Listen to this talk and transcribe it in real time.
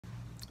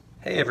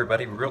Hey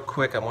everybody, real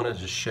quick I wanted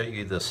to show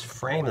you this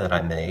frame that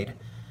I made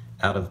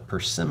out of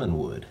persimmon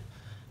wood.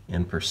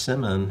 In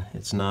persimmon,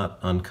 it's not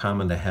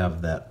uncommon to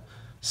have that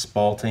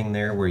spalting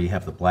there where you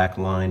have the black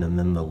line and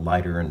then the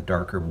lighter and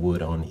darker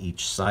wood on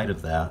each side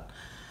of that.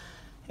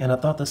 And I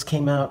thought this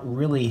came out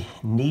really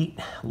neat.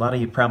 A lot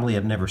of you probably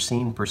have never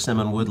seen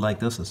persimmon wood like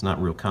this. It's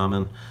not real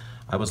common.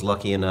 I was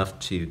lucky enough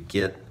to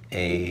get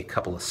a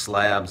couple of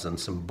slabs and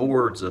some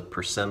boards of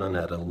persimmon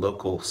at a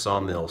local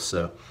sawmill.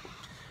 So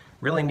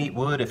really neat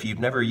wood. If you've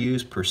never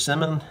used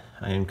persimmon,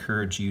 I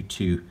encourage you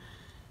to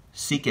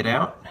seek it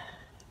out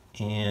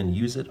and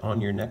use it on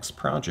your next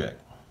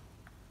project.